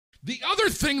The other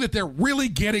thing that they're really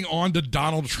getting on to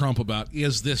Donald Trump about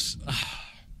is this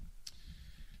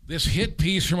hit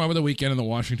piece from over the weekend in the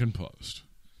Washington Post,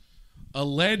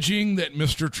 alleging that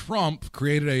Mr. Trump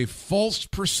created a false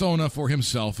persona for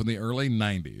himself in the early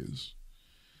 90s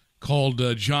called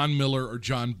John Miller or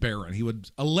John Barron. He would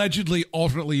allegedly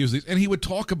alternately use these, and he would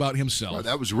talk about himself. Well,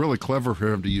 that was really clever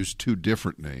for him to use two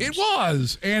different names. It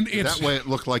was. And it's that way it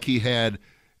looked like he had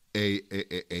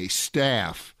a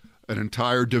staff, an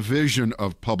entire division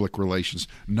of public relations,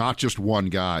 not just one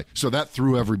guy. So that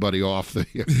threw everybody off the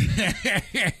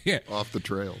off the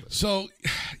trail. So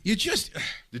you just...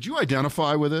 Did you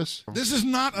identify with this? This is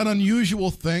not an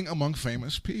unusual thing among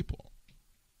famous people.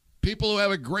 People who have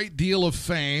a great deal of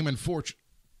fame and fortune,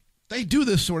 they do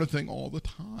this sort of thing all the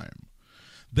time.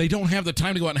 They don't have the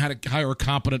time to go out and hire a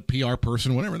competent PR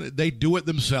person, whatever. They do it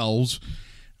themselves.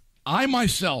 I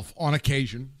myself, on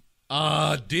occasion,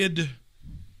 did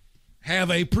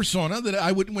have a persona that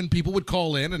I would, when people would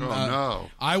call in, and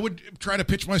I would try to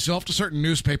pitch myself to certain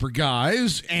newspaper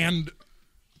guys and,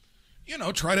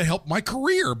 try to help my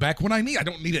career back when I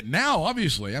don't need it now,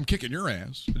 obviously. I'm kicking your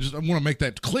ass. I want to make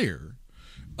that clear.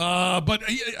 But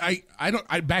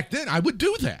I back then I would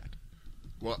do that.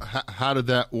 Well, how did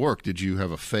that work? Did you have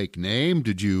a fake name?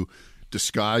 Did you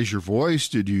disguise your voice?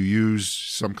 Did you use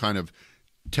some kind of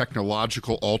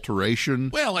technological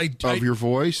alteration of your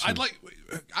voice? I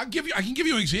can give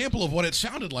you an example of what it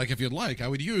sounded like if you'd like. I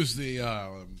would use the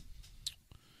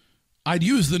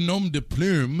nom de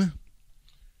plume,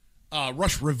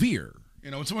 Rush Revere.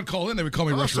 When someone called in, they would call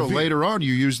me Rush Revere. So later on,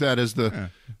 you use that as the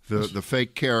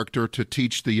fake character to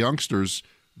teach the youngsters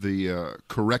the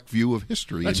correct view of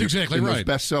history. That's exactly right. Those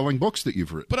best-selling books that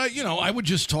you've written. But I would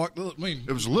just talk. I mean,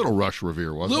 it was Little Rush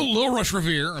Revere, wasn't it? Little Rush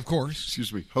Revere, of course.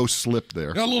 Excuse me, host slipped there.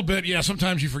 A little bit, yeah.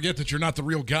 Sometimes you forget that you're not the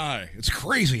real guy. It's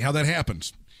crazy how that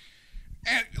happens.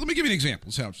 And let me give you an example.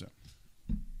 Let's have some.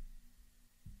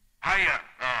 Hiya,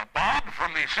 Bob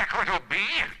from the Sacramento Bee.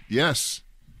 Yes.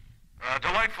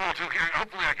 Delightful to hear.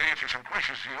 Hopefully I can answer some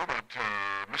questions to you about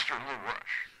Mr. Lil Rush.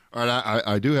 All right,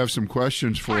 I do have some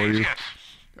questions for Please, you. Yes.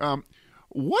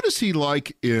 What is he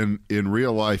like in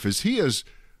real life? Is he as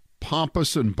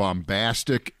pompous and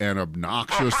bombastic and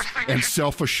obnoxious and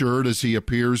self-assured as he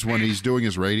appears when he's doing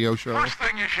his radio show? First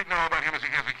thing you should know about him is he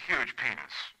has a huge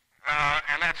penis.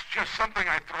 And that's just something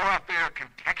I throw out there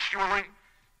contextually.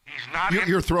 He's not...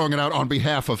 You're throwing it out on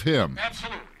behalf of him.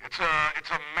 Absolutely. It's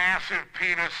a massive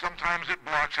penis. Sometimes it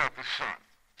blocks out the sun.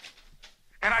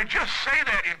 And I just say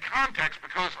that in context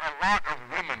because a lot of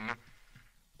women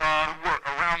who were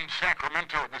around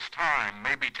Sacramento at this time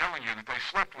may be telling you that they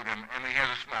slept with him and he has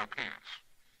a small penis.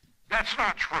 That's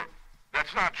not true.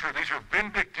 That's not true. These are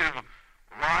vindictive,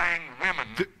 lying women.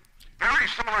 Very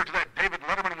similar to that David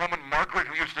Letterman woman, Margaret,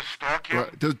 who used to stalk him.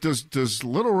 Does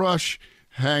Little Rush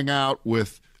hang out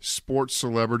with sports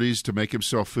celebrities to make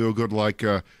himself feel good, like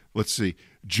let's see,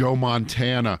 Joe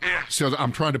Montana? Yeah. So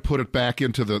I'm trying to put it back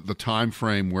into the time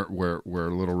frame where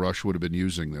Little Rush would have been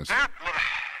using this.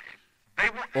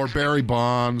 Or Barry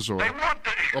Bonds, or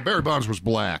Barry Bonds was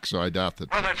black, so I doubt that.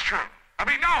 Well, that's true. I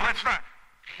mean, no, that's not.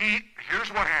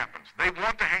 Here's what happens. They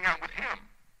want to hang out with him.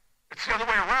 It's the other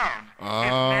way around.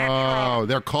 Oh,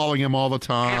 they're calling him all the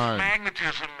time. His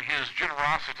magnetism, his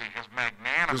generosity, his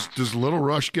magnanimous. Does Little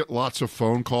Rush get lots of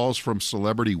phone calls from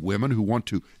celebrity women who want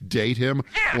to date him,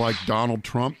 like Donald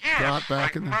Trump got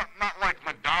back in the... Not like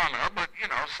Madonna, but,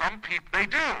 some people, they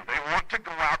do. They want to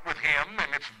go out with him, and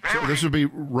it's very... So this would be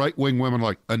right-wing women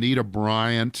like Anita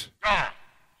Bryant. Oh,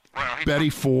 well... Betty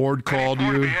Ford called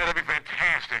you. Yeah, that'd be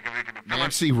fantastic if he could...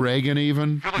 Nancy Reagan,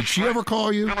 even. Did she ever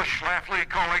call you? Phyllis Schlafly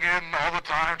calling in all the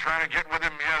time, trying to get with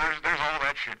him. Yeah, there's all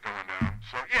that shit going down.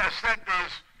 So, yes, that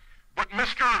does... But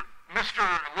Mr.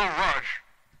 Lil Rush,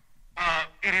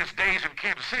 in his days in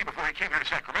Kansas City, before he came here to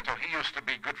Sacramento, he used to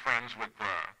be good friends with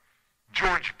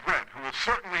George Brett, who will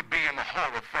certainly be in the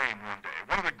Hall of Fame one day.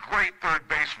 One of the great third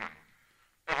basemen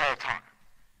of all time.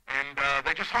 And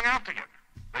they just hung out together.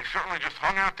 They certainly just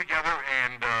hung out together,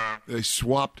 and... they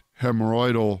swapped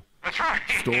hemorrhoidal... That's right.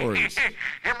 Stories.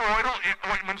 Hemorrhoidal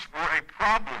ointments were a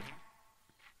problem,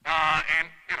 and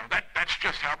that's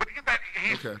just how. But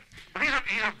he's a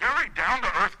very down to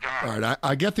earth guy. All right,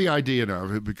 I get the idea now.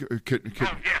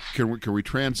 Yes. Can we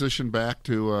transition back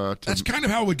to? That's kind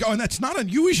of how it would go, and that's not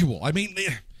unusual. I mean,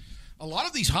 a lot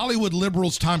of these Hollywood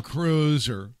liberals, Tom Cruise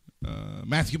or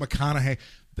Matthew McConaughey,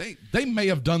 they may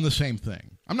have done the same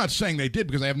thing. I'm not saying they did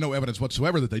because I have no evidence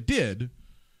whatsoever that they did.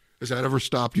 Has that ever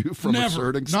stopped you from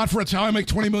asserting? Not for it's how I make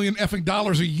 $20 million effing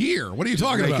dollars a year. What are you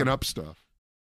talking about? Making up stuff.